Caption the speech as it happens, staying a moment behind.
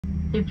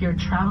If you're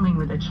traveling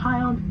with a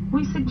child,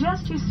 we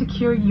suggest you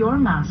secure your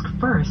mask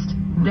first,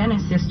 then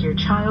assist your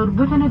child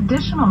with an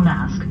additional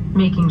mask,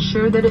 making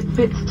sure that it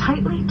fits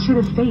tightly to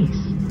the face.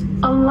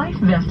 A life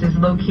vest is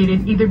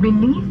located either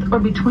beneath or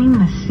between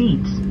the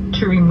seats.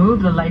 To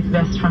remove the life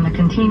vest from the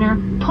container,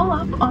 pull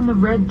up on the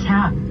red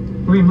tab.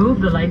 Remove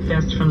the life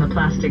vest from the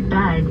plastic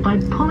bag by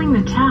pulling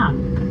the tab.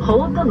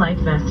 Hold the life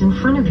vest in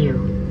front of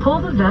you.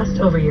 Pull the vest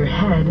over your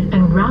head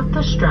and wrap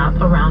the strap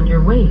around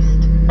your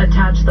waist.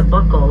 Attach the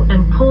buckle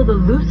and pull the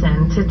loose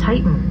end to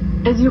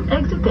tighten. As you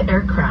exit the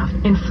aircraft,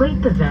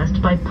 inflate the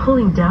vest by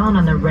pulling down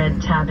on the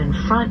red tab in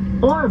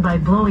front or by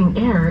blowing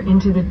air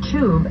into the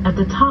tube at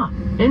the top.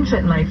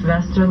 Infant life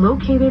vests are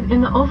located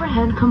in the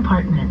overhead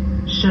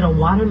compartment. Should a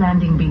water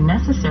landing be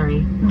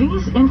necessary,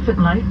 these infant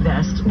life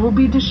vests will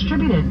be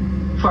distributed.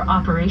 For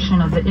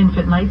operation of the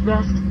infant life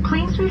vest,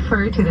 please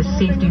refer to the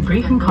safety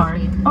briefing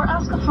card or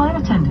ask a flight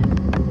attendant.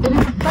 It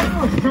is a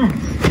federal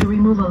offense to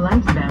remove a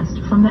life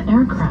vest from the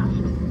aircraft.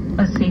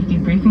 A safety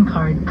briefing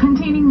card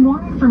containing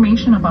more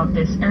information about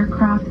this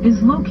aircraft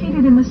is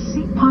located in the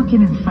seat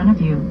pocket in front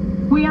of you.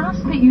 We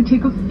ask that you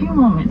take a few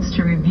moments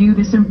to review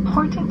this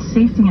important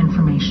safety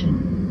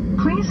information.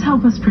 Please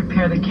help us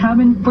prepare the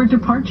cabin for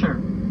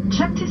departure.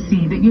 Check to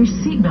see that your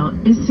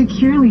seatbelt is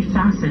securely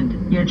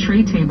fastened, your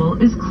tray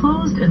table is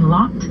closed and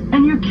locked,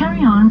 and your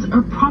carry-ons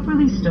are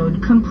properly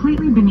stowed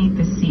completely beneath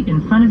the seat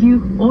in front of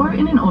you or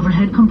in an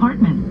overhead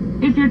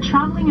compartment. If you're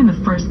traveling in the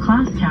first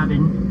class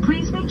cabin,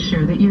 please make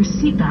sure that your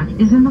seat back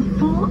is in the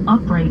full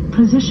upright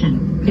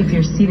position. If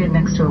you're seated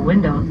next to a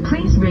window,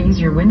 please raise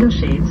your window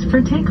shades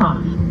for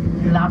takeoff.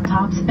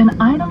 Laptops and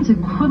items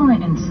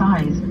equivalent in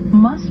size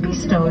must be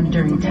stowed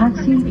during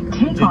taxi,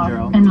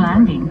 takeoff, and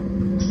landing.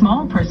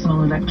 Small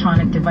personal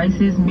electronic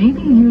devices may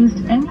be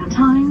used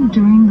anytime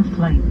during the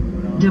flight.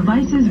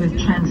 Devices with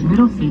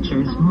transmittal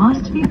features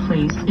must be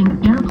placed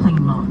in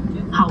airplane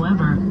mode.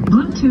 However,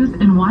 Bluetooth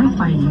and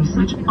Wi-Fi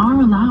usage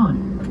are allowed.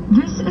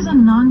 This is a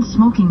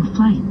non-smoking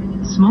flight.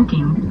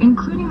 Smoking,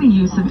 including the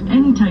use of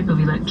any type of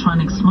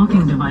electronic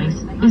smoking device,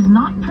 is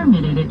not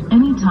permitted at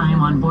any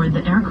time on board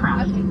the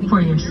aircraft.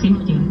 For your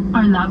safety,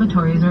 our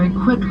lavatories are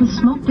equipped with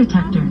smoke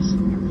detectors.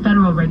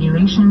 Federal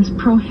regulations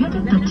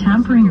prohibit the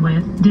tampering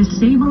with,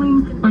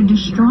 disabling, or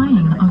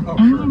destroying of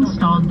any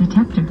installed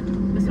detector.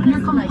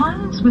 Your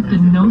compliance with the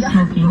no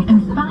smoking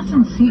and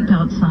fasten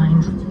seatbelt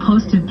signs,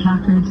 posted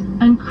placards,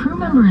 and crew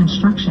member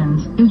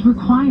instructions is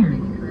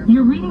required.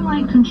 Your reading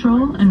light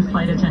control and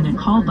flight attendant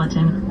call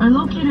button are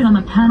located on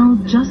the panel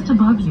just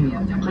above you.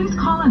 Please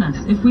call on us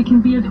if we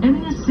can be of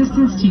any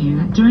assistance to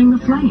you during the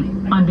flight.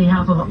 On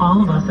behalf of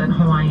all of us at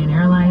Hawaiian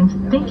Airlines,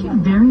 thank you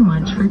very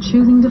much for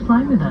choosing to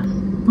fly with us.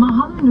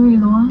 Mahalo nui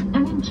loa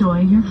and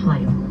enjoy your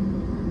flight.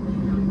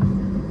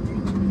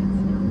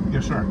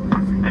 Yes, sir.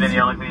 And in the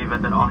unlikely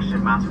event that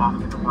oxygen masks fall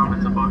from the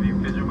compartments above you,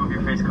 please remove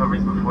your face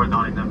coverings before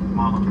donning them.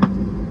 Mahalo.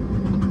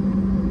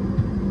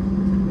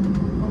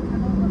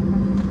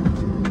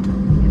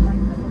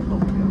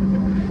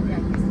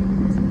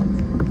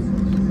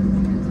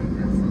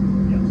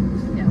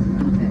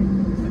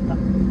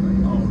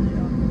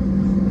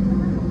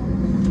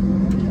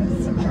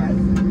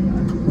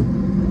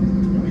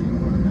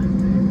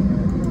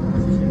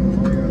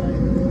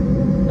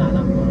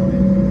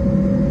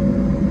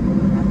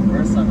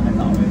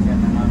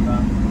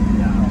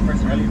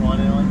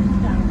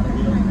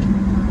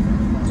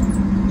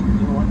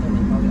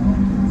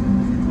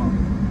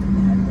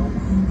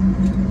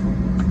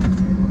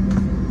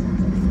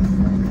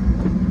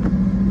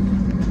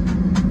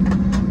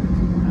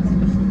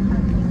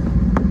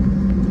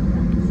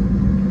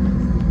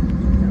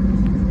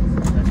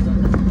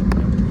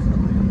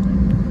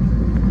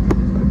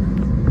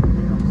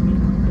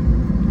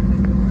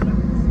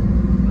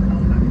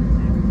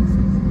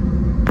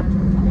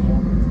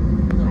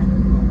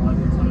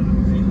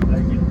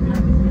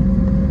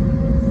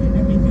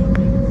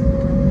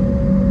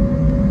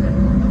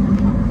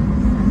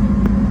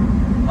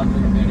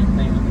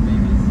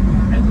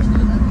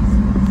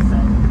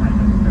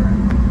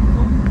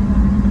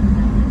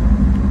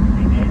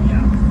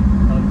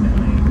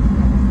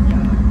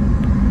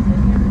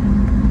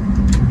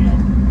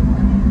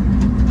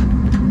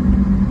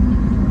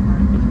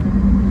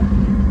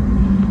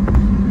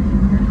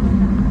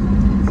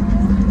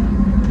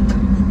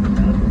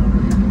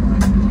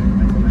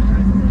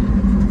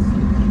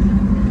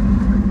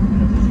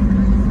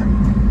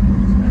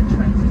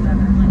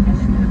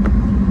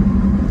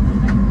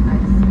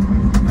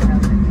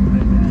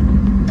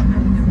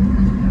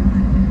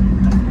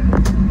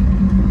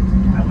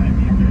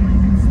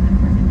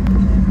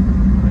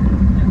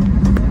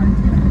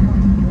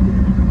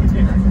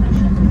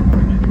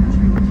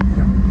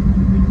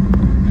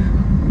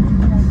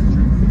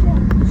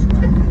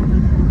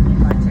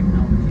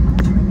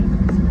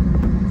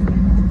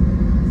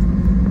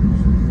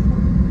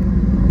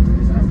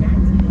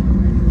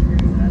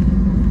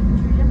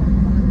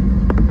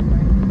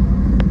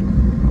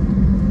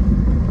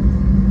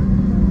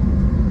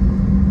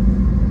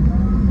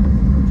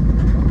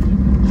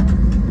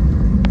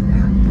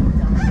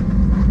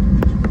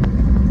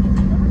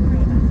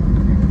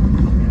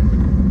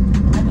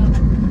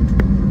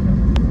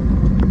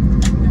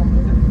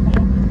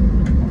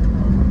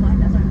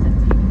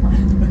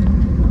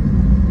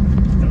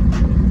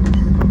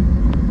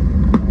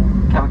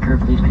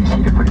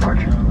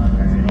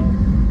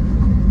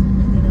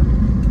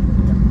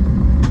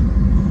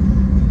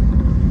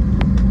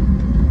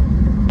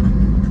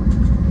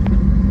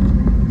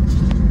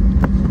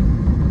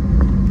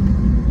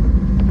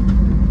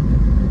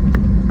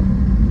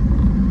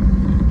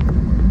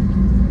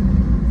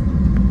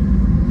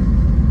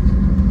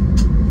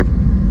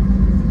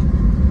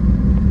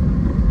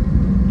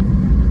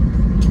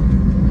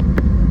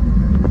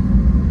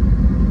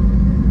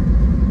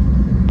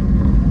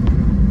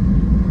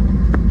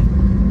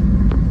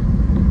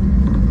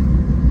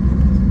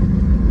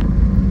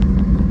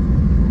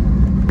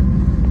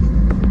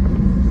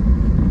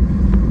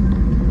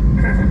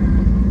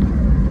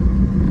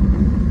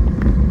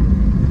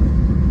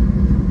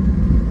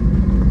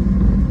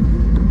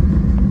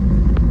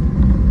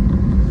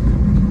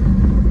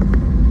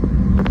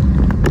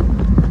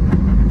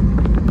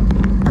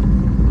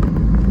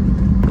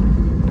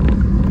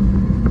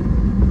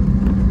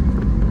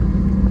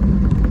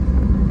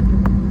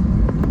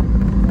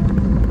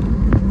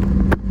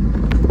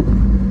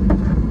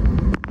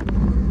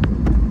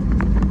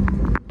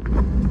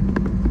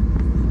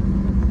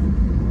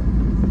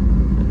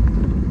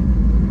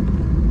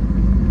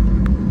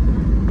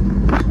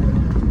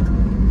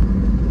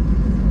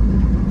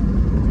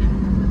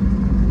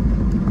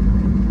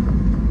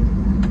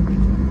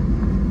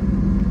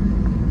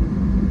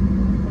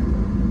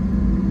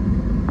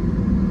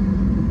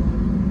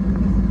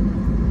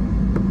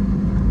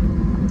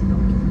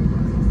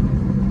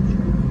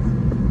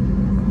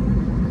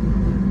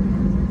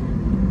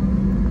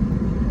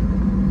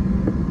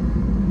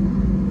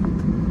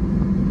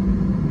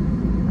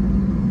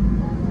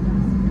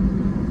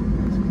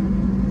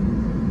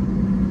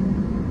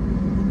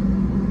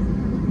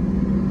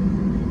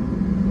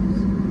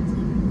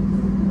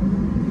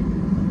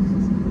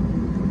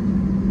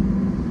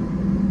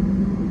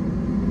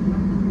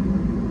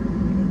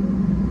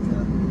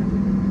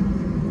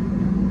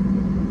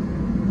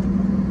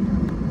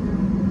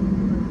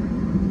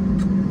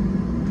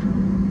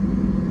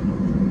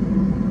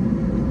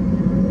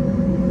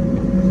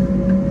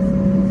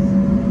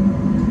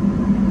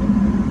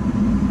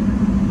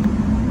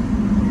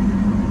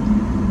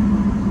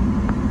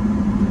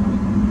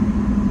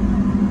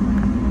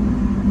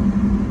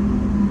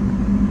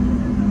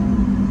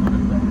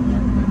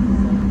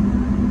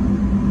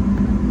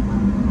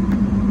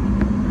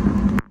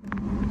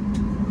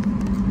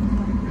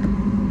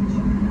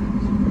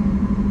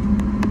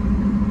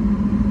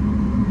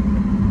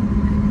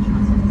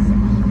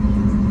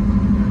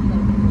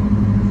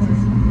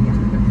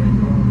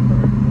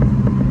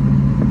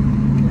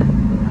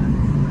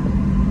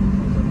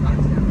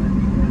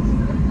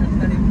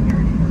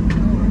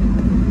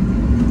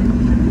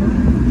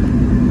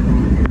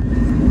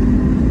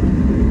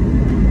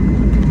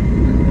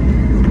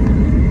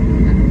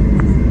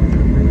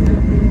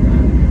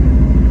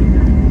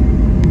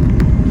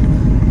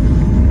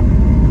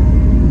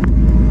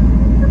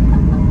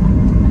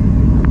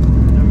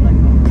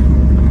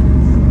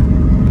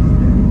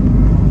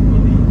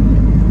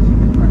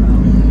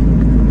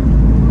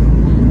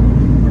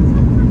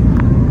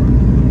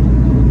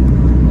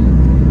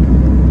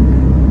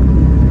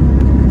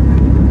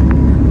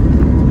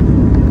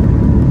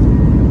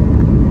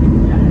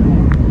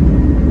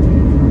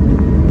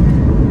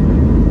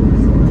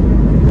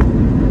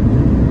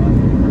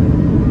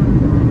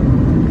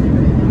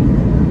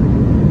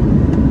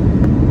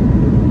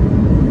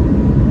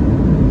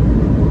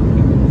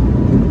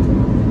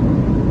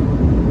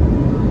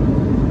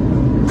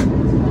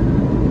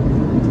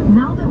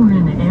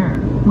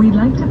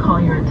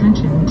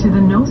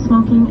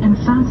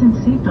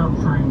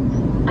 seatbelt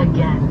signs.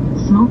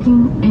 Again,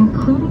 smoking,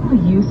 including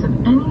the use of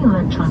any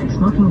electronic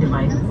smoking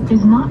device,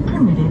 is not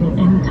permitted at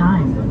any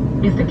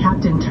time. If the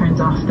captain turns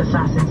off the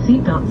fasten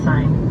seatbelt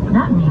sign,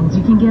 that means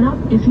you can get up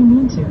if you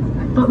need to.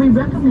 But we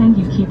recommend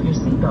you keep your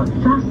seatbelt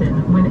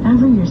fastened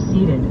whenever you're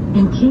seated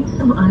in case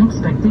of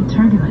unexpected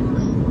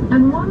turbulence.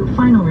 And one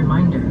final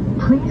reminder,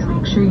 please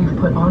make sure you've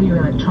put all your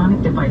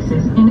electronic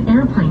devices in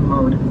airplane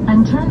mode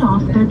and turned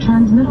off their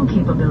transmittal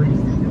capabilities.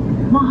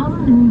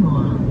 Mahalo nui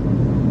loa.